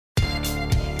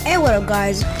Hey, what up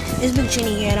guys, it's Big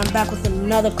Chinny here and I'm back with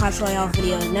another Clash Royale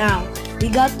video. Now, we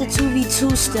got the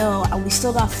 2v2 still, and we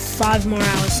still got 5 more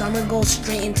hours, so I'm gonna go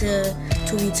straight into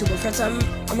 2v2. But first, I'm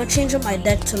gonna change up my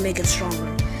deck to make it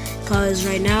stronger. Because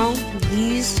right now,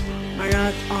 these are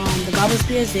not, the Goblin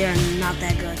Spears, they are not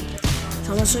that good.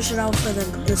 So I'm gonna switch it out for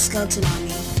the Skeleton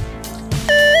Army.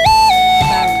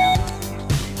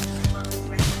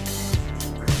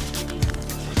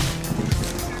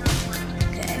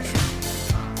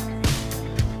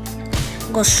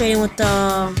 Go straight in with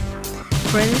the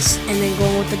Prince and then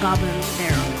go with the Goblin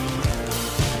Barrel.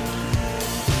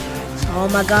 Oh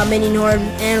my god, Minion Horde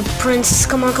and Prince,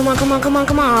 come on.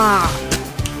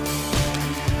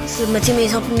 So my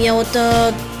teammate's helping me out with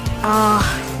the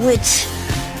Witch.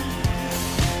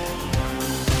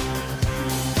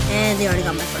 And they already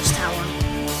got my first tower.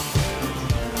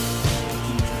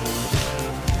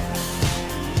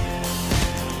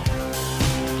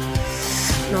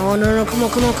 No, come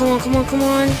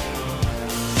on.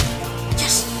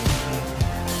 Yes!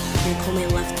 They call me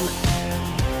left.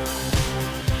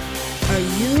 Are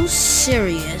you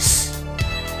serious?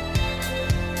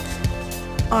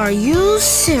 Are you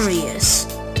serious?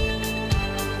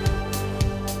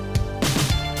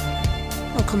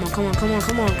 Oh, come on.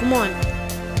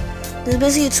 There's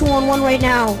basically a 2-on-1 right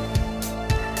now.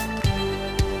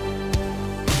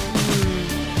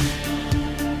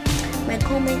 My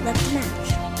co-mate left the match.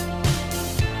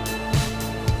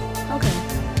 Okay.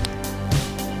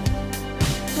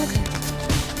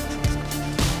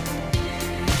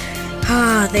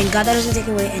 Ah, thank God that doesn't take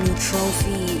away any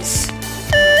trophies.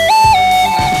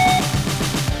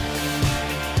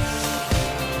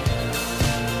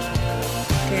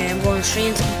 Okay, I'm going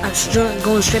straight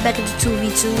back into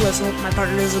 2v2. Let's hope my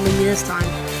partner doesn't leave me this time.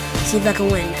 See if I can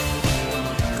win.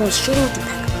 Going straight with the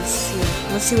pack.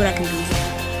 Let's see what I can do here.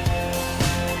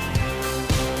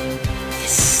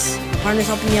 Partner's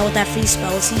helping me out with that free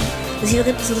spell. Let's see if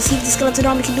the Skeleton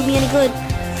Army can do me any good.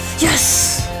 Yes!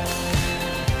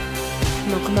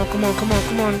 Come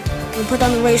on. We'll put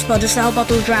down the rage spell just to help out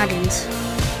those dragons.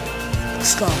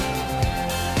 Let's go.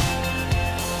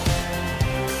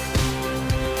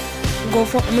 I'm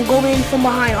gonna go in from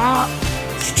behind.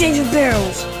 Exchange of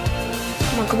barrels.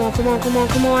 Come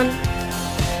on.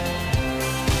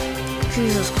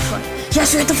 Jesus Christ.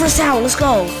 Yes, we hit the first tower. Let's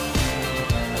go.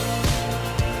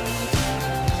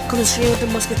 Coming straight with the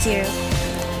Musketeer.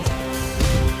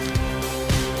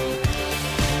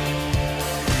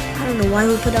 I don't know why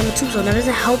we put down the Tombstone. That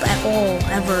doesn't help at all,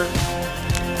 ever.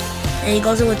 And he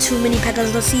goes in with 2 mini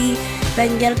P.E.K.K.A.s. Let's see if I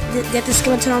can get the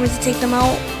Skeleton Army to take them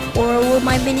out. Or will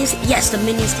my minions? Yes, the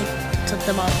minions took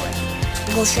them out.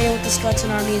 We'll go straight in with the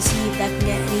Skeleton Army and see if that can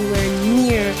get anywhere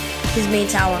near his main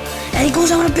tower. And he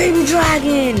goes out with a baby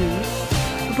dragon.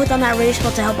 We put down that rage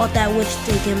spell to help out that witch to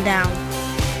take him down.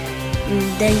 And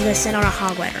then he's gonna send out a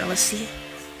Hog Rider. Let's see.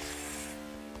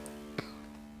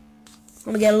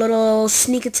 I'm gonna get a little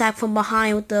sneak attack from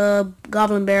behind with the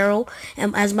Goblin Barrel,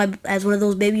 and as one of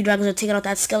those baby dragons are taking out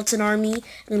that Skeleton Army, I'm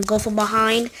gonna go from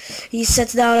behind. He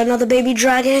sets down another baby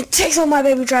dragon and takes out my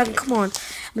baby dragon. Come on.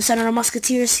 I'm gonna send out a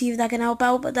Musketeer, see if that can help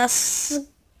out, but that's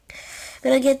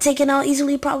gonna get taken out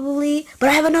easily probably. But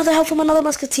I have another help from another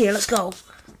Musketeer. Let's go.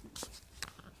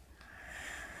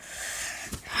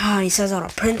 He says out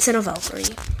a Prince and a Valkyrie.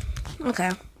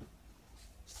 Okay.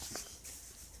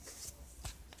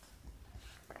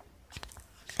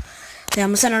 Okay, I'm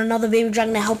gonna send out another baby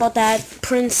dragon to help out that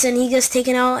Prince, and he gets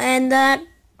taken out, and that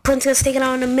Prince gets taken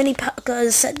out, and the mini P.E.K.K.A.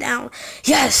 is set down.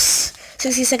 Yes!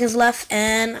 60 seconds left,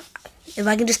 and if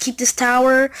I can just keep this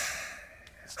tower,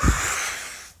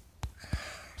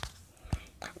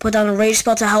 put down a rage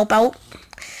spell to help out.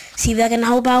 See if I can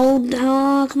help out.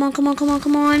 Come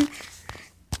on.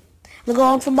 We're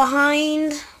going from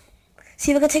behind.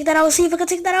 See if I can take that out.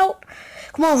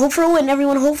 Come on, hope for a win,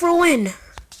 everyone. Hope for a win.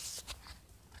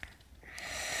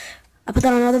 I put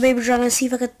down another baby dragon and see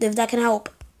if that can help.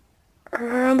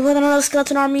 I'm putting down another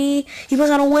Skeleton Army. He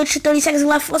puts on a witch. 30 seconds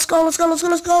left. Let's go. Let's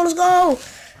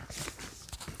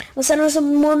send out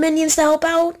some more minions to help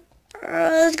out.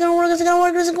 It's gonna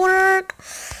work.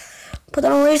 Put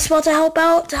down a rage spell to help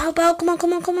out. Come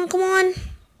on.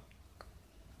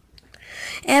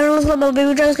 And it looks like my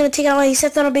baby dragon's gonna take it out. He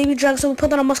sets down a baby dragon, so we put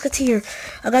down a Musketeer.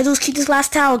 All I gotta do is keep this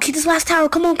last tower. Come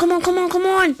on.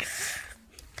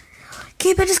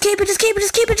 Keep it. Just keep it.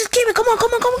 Come on.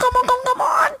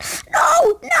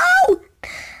 No.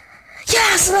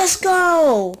 Yes, let's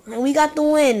go. And we got the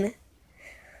win.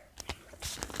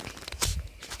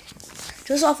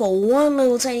 Just off of one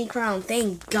little tiny crown.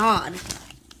 Thank God.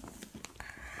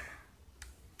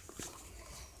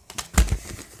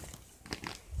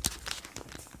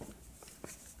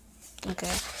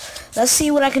 Okay. Let's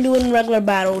see what I can do in regular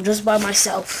battle just by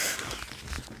myself.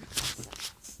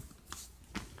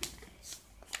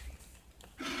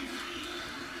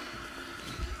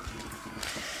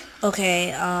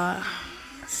 Okay,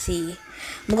 let's see.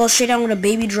 I'm gonna go straight down with a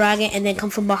baby dragon and then come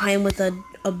from behind with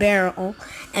a barrel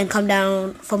and come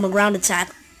down from a ground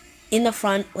attack in the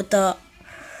front with the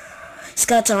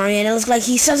skeleton army, and it looks like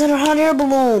he sends out a hot air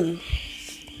balloon.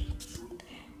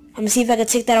 I'm gonna see if I can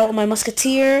take that out with my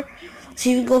musketeer.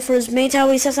 See if we can go for his main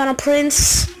tower. He sets on a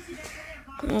prince.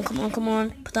 Come on, come on, come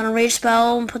on. Put down a rage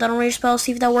spell. Put down a rage spell.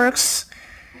 See if that works.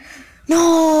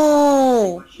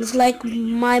 No! Looks like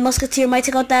my musketeer might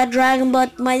take out that dragon,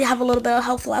 but might have a little bit of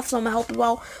health left, so I'm gonna help him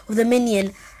out with the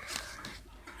minion.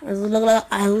 It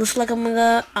looks like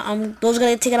those are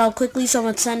gonna take it out quickly, so I'm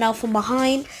gonna send out from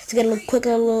behind to get a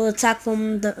little attack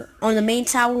from on the main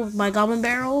tower with my goblin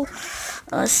barrel.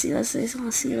 Let's see what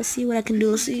I can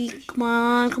do. Let's see, come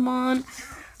on.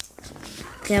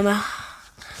 Okay, I'm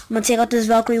gonna take out this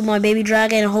Valkyrie with my baby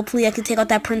dragon, and hopefully I can take out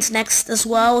that prince next as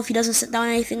well. If he doesn't set down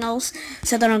anything else,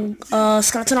 set down a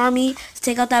skeleton army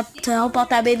to help out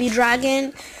that baby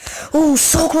dragon. Ooh,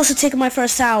 so close to taking my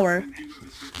first tower.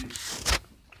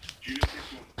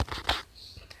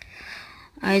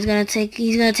 He's gonna take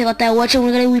out that watch,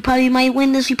 and we probably might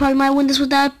win this. We probably might win this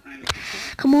with that.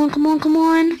 Come on.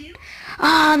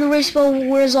 Ah, the race spell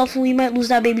wears off, and we might lose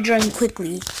that baby dragon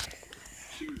quickly.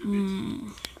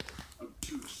 I'm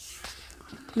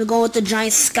gonna go with the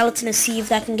giant skeleton and see if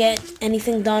that can get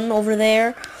anything done over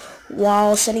there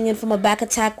while setting in from a back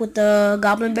attack with the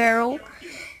goblin barrel.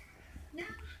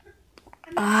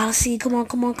 Let's see. Come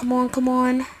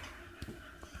on.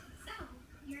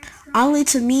 Only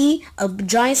to me, a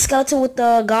giant skeleton with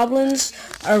the goblins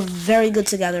are very good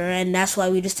together, and that's why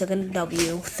we just took a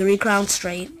W. 3 crowns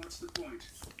straight.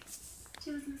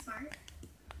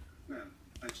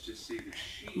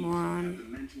 Come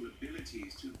on.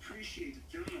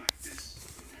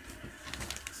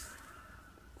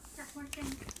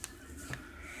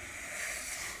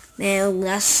 Man,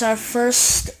 that's our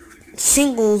first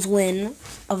singles win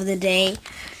of the day.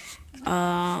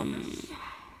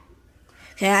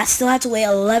 Okay, I still have to wait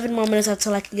 11 more minutes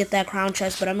until I can get that crown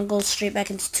chest, but I'm going to go straight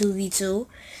back into 2v2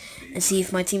 and see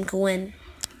if my team can win.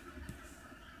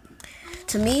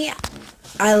 To me,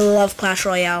 I love Clash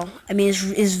Royale. I mean,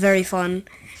 it's very fun.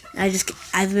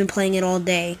 I've been playing it all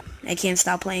day. I can't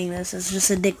stop playing this. It's just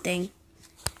addicting.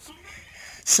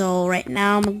 So right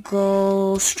now, I'm going to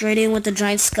go straight in with the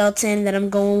giant skeleton, then I'm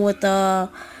going with the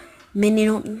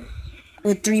minion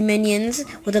with 3 minions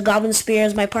with the goblin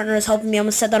spears. My partner is helping me. I'm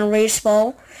gonna set down a rage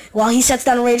spell while he sets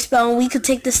down a rage spell, and we could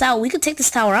take this out. We could take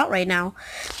this tower out right now,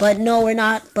 but no, we're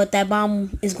not. But that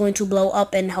bomb is going to blow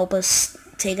up and help us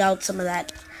take out some of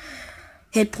that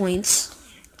hit points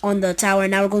on the tower.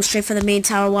 Now we're going straight for the main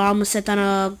tower while I'm gonna set down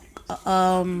a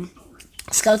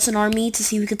skeleton army to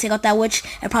see if we can take out that witch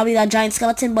and probably that giant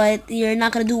skeleton, but you're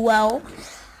not gonna do well.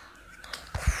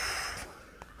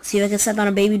 See if I can set down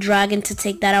a baby dragon to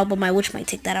take that out, but my witch might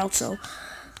take that out, so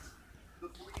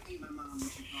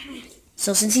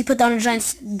since he put down a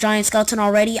giant skeleton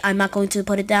already, I'm not going to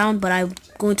put it down, but I'm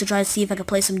going to try to see if I can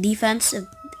play some defense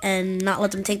and not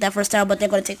let them take that first tower, but they're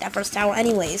going to take that first tower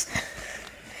anyways.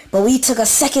 But we took a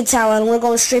second tower, and we're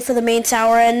going straight for the main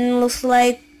tower, and looks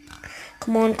like,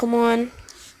 come on.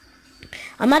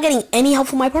 I'm not getting any help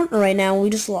from my partner right now. We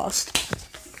just lost.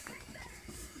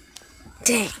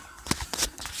 Dang.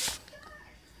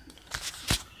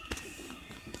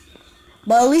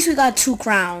 But at least we got 2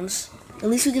 crowns. At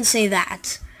least we can say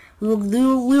that. We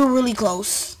were really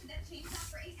close.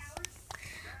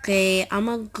 Okay, I'm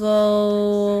gonna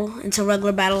go into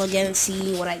regular battle again and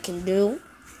see what I can do.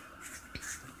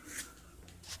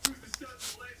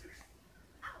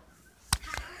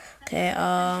 Okay,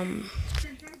 I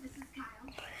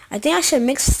think I should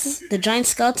mix the giant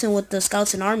skeleton with the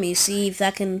skeleton army, see if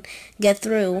that can get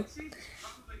through.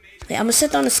 Okay, I'm gonna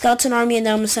set down the skeleton army, and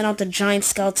then I'm gonna send out the giant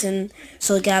skeleton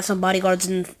so we can have some bodyguards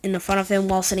in the front of him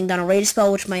while setting down a rage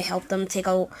spell, which might help them take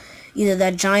out either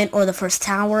that giant or the first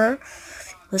tower.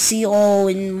 Let's see. Oh,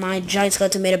 and my giant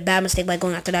skeleton made a bad mistake by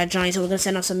going after that giant, so we're gonna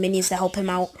send out some minions to help him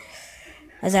out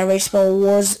as that rage spell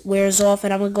wears off,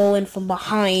 and I'm gonna go in from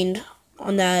behind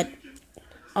on that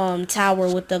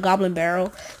tower with the goblin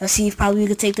barrel. Let's see if probably we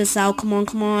could take this out. Come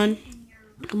on.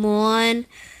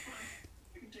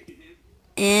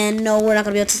 And no, we're not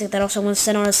gonna be able to take that off, so I'm gonna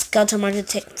send on a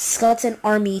skeleton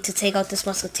army to take out this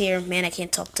musketeer. Man, I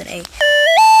can't talk today.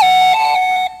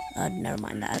 Never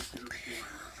mind that.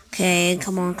 Okay,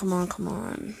 come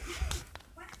on.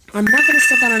 I'm not gonna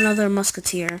set down another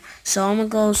musketeer, so I'm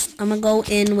gonna go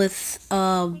in with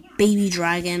baby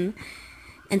dragon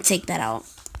and take that out.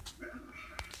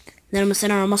 Then I'm gonna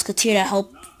send out a musketeer to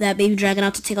help that baby dragon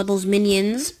out to take out those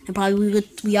minions. And probably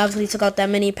we obviously took out that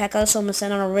mini P.E.K.K.A, so I'm gonna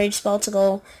send out a rage spell to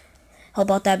go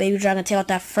help out that baby dragon, take out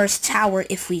that first tower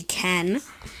if we can.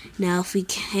 Now if we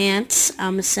can't,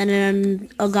 I'm gonna send in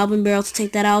a goblin barrel to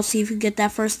take that out. See if we get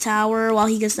that first tower while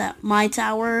he gets that my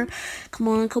tower. Come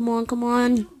on, come on, come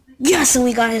on. Yes, and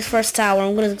we got his first tower.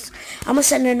 I'm gonna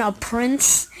send in a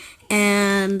prince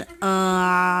and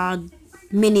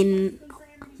minion.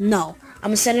 No, I'm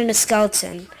gonna send in a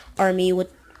skeleton army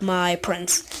with my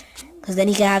prince, because then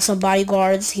he can have some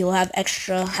bodyguards. He will have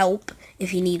extra help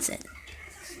if he needs it.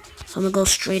 So I'm gonna go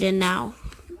straight in now.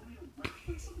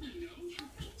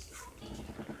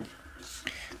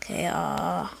 Okay,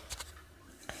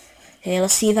 okay,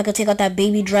 let's see if I can take out that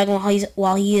baby dragon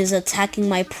while he is attacking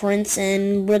my prince,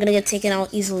 and we're gonna get taken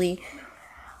out easily.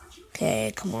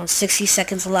 Okay, come on, 60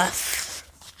 seconds left.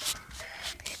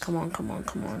 Okay, come on, come on,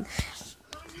 come on.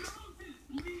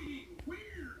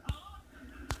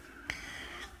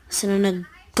 Sending a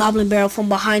goblin barrel from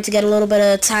behind to get a little bit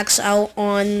of attacks out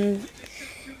on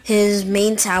his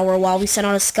main tower while we send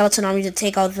out a skeleton army to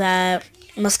take out that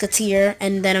musketeer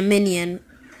and then a minion.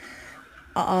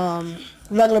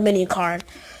 Regular minion card.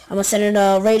 I'm gonna send in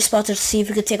a rage spell to see if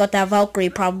we could take out that Valkyrie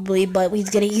probably, but he's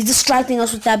distracting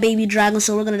us with that baby dragon,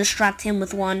 so we're gonna distract him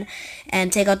with one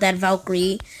and take out that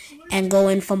Valkyrie and go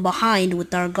in from behind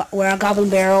with our goblin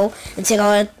barrel and take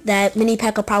out that mini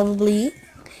P.E.K.K.A probably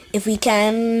if we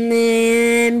can,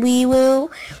 and we'll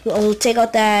take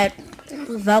out that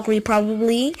Valkyrie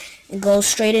probably and go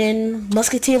straight in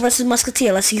musketeer versus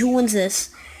musketeer. Let's see who wins this.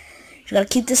 You gotta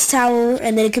keep this tower,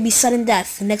 and then it could be sudden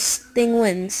death. The next thing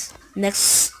wins.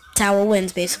 Next tower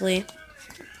wins, basically.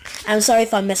 I'm sorry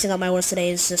if I'm messing up my words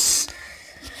today. It's just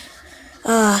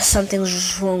something's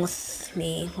just wrong with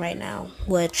me right now,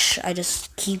 which I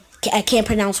can't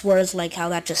pronounce words like how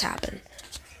that just happened.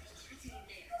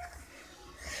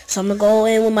 So I'm gonna go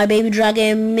in with my baby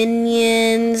dragon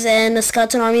minions and a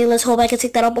skeleton army. Let's hope I can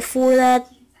take that out before that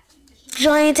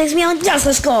giant takes me out. Yes,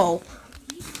 let's go.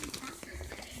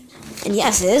 And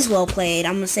yes, it is well played.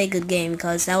 I'm gonna say good game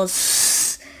because that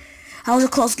was a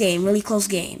close game, really close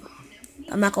game.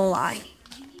 I'm not gonna lie.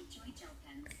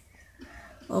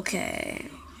 Okay,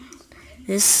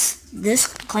 this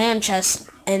clan chest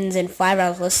ends in 5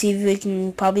 hours. Let's see if we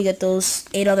can probably get those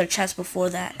 8 other chests before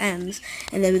that ends.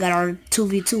 And then we got our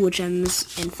 2v2, which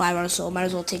ends in 5 hours. So might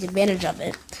as well take advantage of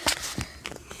it.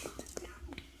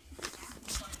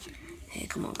 Hey,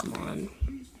 come on, come on.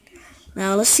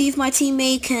 Now, let's see if my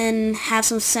teammate can have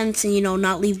some sense and,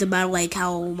 not leave the battle like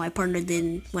how my partner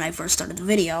did when I first started the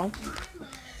video.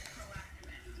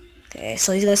 Okay,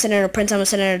 so he's going to send in a prince. I'm going to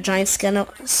send in a giant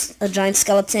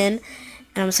skeleton. And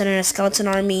I'm going to send in a skeleton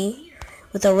army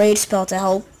with a rage spell to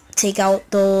help take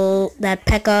out that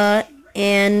P.E.K.K.A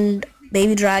and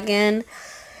baby dragon.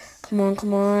 Come on,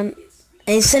 come on.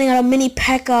 And he's sending out a mini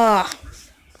P.E.K.K.A.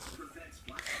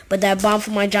 But that bomb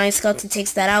from my giant skeleton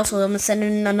takes that out, so I'm going to send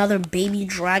in another baby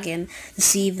dragon to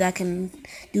see if that can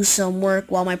do some work,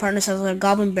 while my partner sends a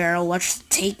goblin barrel,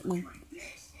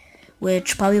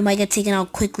 which probably might get taken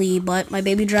out quickly, but my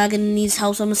baby dragon needs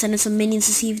help, so I'm going to send in some minions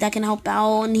to see if that can help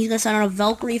out, and he's going to send out a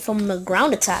Valkyrie from the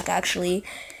ground attack, actually.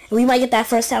 And we might get that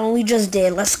first tower, and we just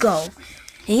did. Let's go.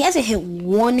 And he hasn't hit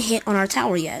one hit on our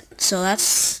tower yet, so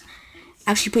that's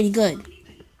actually pretty good.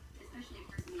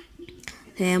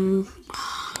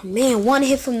 Man, one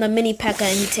hit from the mini P.E.K.K.A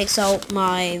and he takes out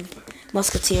my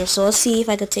musketeer. So let's see if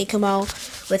I could take him out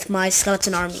with my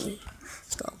skeleton army.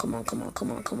 Let's go. Come on, come on,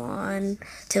 come on, come on.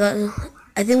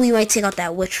 I think we might take out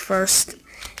that witch first.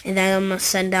 And then I'm going to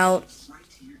send out...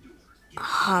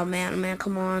 Oh, man,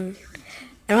 come on.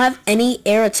 I don't have any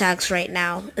air attacks right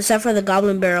now. Except for the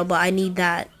goblin barrel, but I need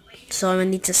that. So I'm going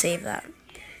to need to save that.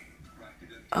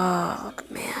 Oh,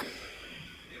 man.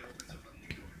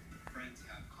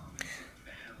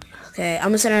 Okay, I'm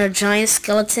gonna send out a giant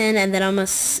skeleton, and then I'm gonna...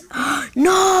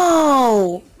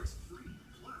 No!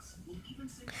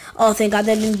 Oh, thank God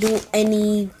that didn't do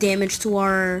any damage to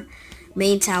our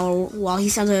main tower while he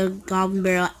sends a goblin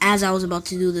barrel as I was about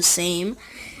to do the same.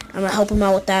 I'm gonna help him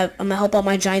out with that. I'm gonna help out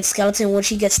my giant skeleton, which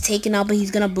he gets taken out, but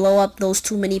he's gonna blow up those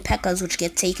 2 mini P.E.K.K.As, which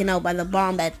get taken out by the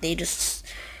bomb that they just...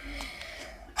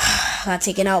 got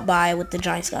taken out by with the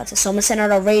giant skeleton. So I'm gonna send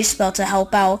out a rage spell to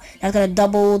help out. That's gonna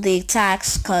double the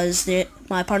attacks because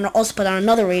my partner also put on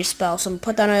another rage spell. So I'm gonna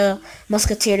put down a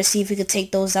musketeer to see if we could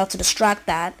take those out to distract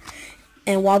that.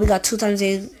 And while we got 2 times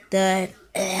the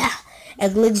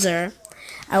elixir,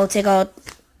 I will take out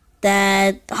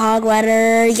that Hog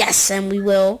Rider. Yes, and we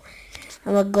will.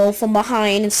 I'm gonna go from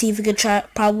behind and see if we could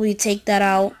probably take that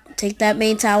out. Take that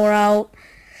main tower out.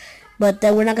 But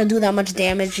then we're not gonna do that much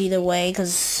damage either way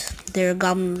because they're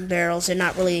goblin barrels. They're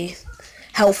not really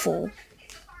helpful.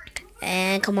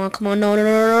 And come on, no,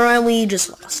 and we just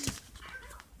lost.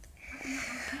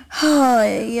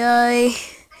 Ay.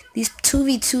 These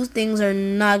 2v2 things are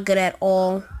not good at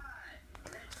all.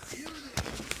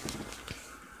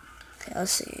 Okay,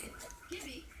 let's see.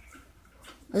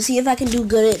 Let's see if I can do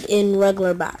good in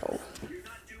regular battle.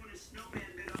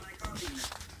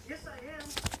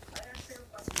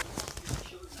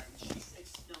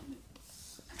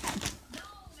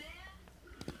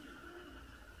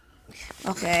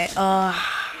 Okay, I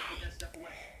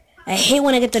hate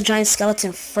when I get the giant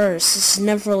skeleton first. It's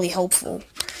never really helpful.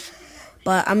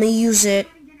 But I'm gonna use it,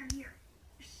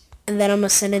 and then I'm gonna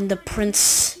send in the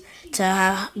prince to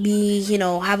have a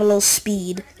little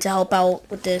speed to help out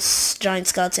with this giant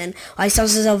skeleton. I saw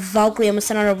this as a Valkyrie. I'm gonna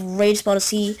send out a rage spell to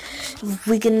see if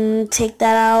we can take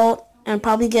that out and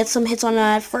probably get some hits on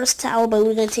that first tower. But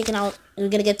we're gonna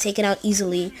get taken out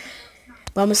easily.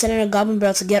 But I'm gonna send in a goblin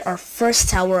barrel to get our first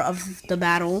tower of the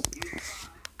battle.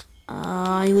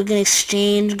 We're gonna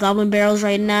exchange goblin barrels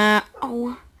right now.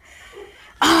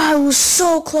 It was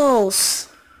so close.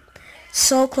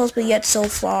 So close, but yet so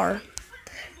far.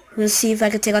 Let's see if I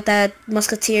can take out that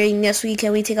musketeer. Yes, we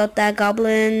can. We take out that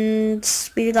goblin,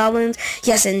 speed goblins.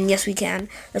 Yes, and yes, we can.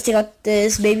 Let's take out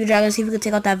this baby dragon. See if we can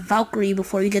take out that Valkyrie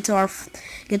before we get to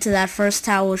that first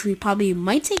tower, which we probably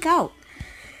might take out.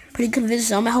 Pretty convinced.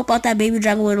 So I'm gonna help out that baby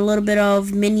dragon with a little bit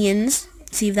of minions.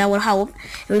 See if that would help.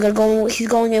 And we're gonna go. He's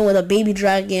going in with a baby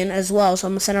dragon as well. So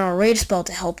I'm gonna send out a rage spell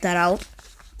to help that out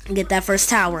and get that first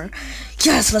tower.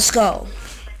 Yes, let's go.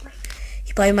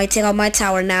 He probably might take out my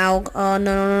tower now.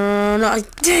 No.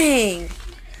 Dang.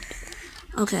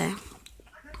 Okay.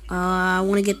 I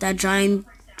want to get that giant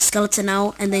skeleton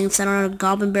out and then send out a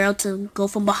goblin barrel to go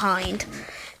from behind.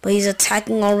 But he's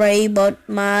attacking already, but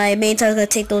my main tower is going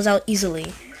to take those out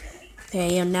easily.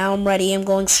 Okay, yeah, now I'm ready. I'm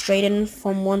going straight in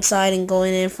from one side and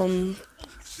going in from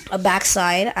a back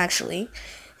side, actually.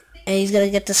 And he's going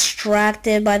to get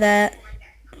distracted by that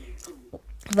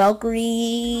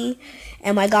Valkyrie.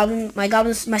 And my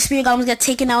spirit goblins get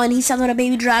taken out, and he sends out a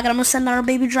baby dragon. I'm gonna send out a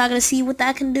baby dragon to see what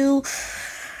that can do.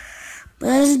 But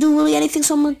that doesn't do really anything,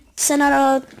 so I'm gonna send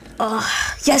out a...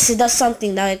 yes, it does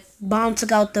something. That bomb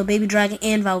took out the baby dragon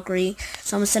and Valkyrie.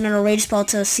 So I'm gonna send out a rage spell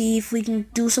to see if we can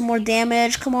do some more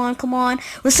damage. Come on.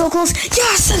 We're so close.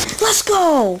 Yes! Let's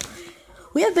go!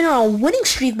 We have been on a winning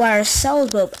streak by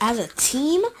ourselves, but as a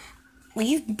team,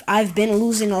 I've been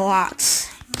losing a lot.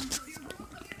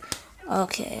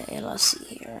 Okay, let's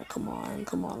see here. Come on,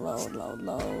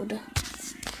 load.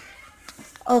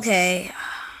 Okay.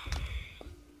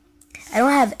 I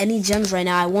don't have any gems right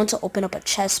now. I want to open up a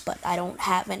chest, but I don't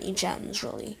have any gems,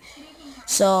 really.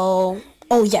 So,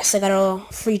 oh yes, I got a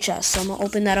free chest. So I'm going to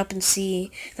open that up and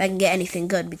see if I can get anything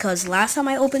good. Because last time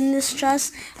I opened this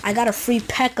chest, I got a free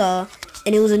P.E.K.K.A.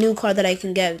 And it was a new card that I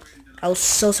can get. I was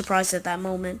so surprised at that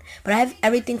moment. But I have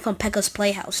everything from P.E.K.K.A.'s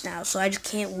Playhouse now, so I just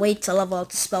can't wait to level up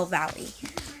to Spell Valley.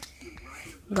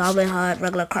 Goblin Hut,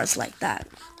 regular cards like that.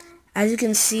 As you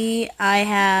can see,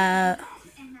 I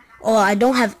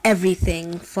don't have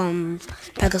everything from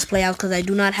P.E.K.K.A.'s Playhouse because I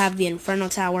do not have the Inferno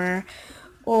Tower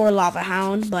or Lava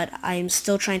Hound, but I'm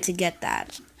still trying to get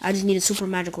that. I just need a super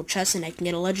magical chest and I can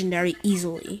get a legendary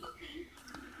easily.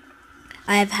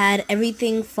 I've had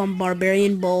everything from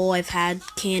Barbarian Bow, I've had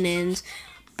cannons,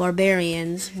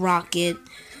 barbarians, rocket,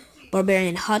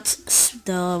 barbarian huts,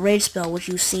 the rage spell which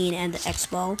you've seen, and the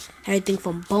expo. Everything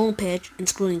from bone pitch,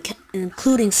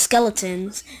 including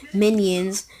skeletons,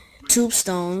 minions,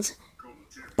 tombstones,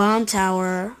 bomb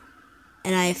tower,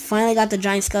 and I finally got the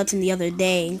giant skeleton the other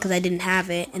day because I didn't have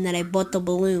it, and then I bought the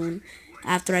balloon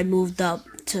after I moved up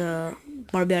to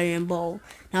Barbarian Bow.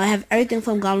 Now I have everything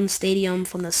from Goblin Stadium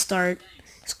from the start,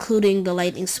 including the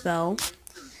lightning spell.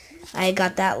 I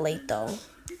got that late though.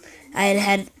 I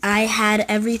had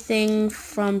everything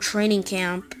from training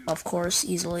camp, of course,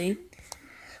 easily.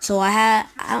 So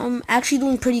I'm actually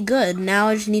doing pretty good. Now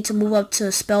I just need to move up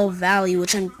to Spell Valley,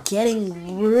 which I'm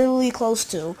getting really close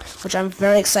to, which I'm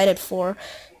very excited for.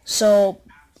 So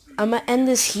I'm gonna end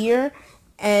this here,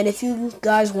 and if you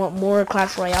guys want more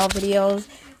Clash Royale videos,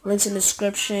 links in the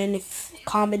description.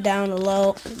 Comment down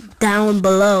below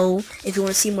if you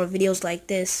want to see more videos like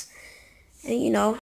this. And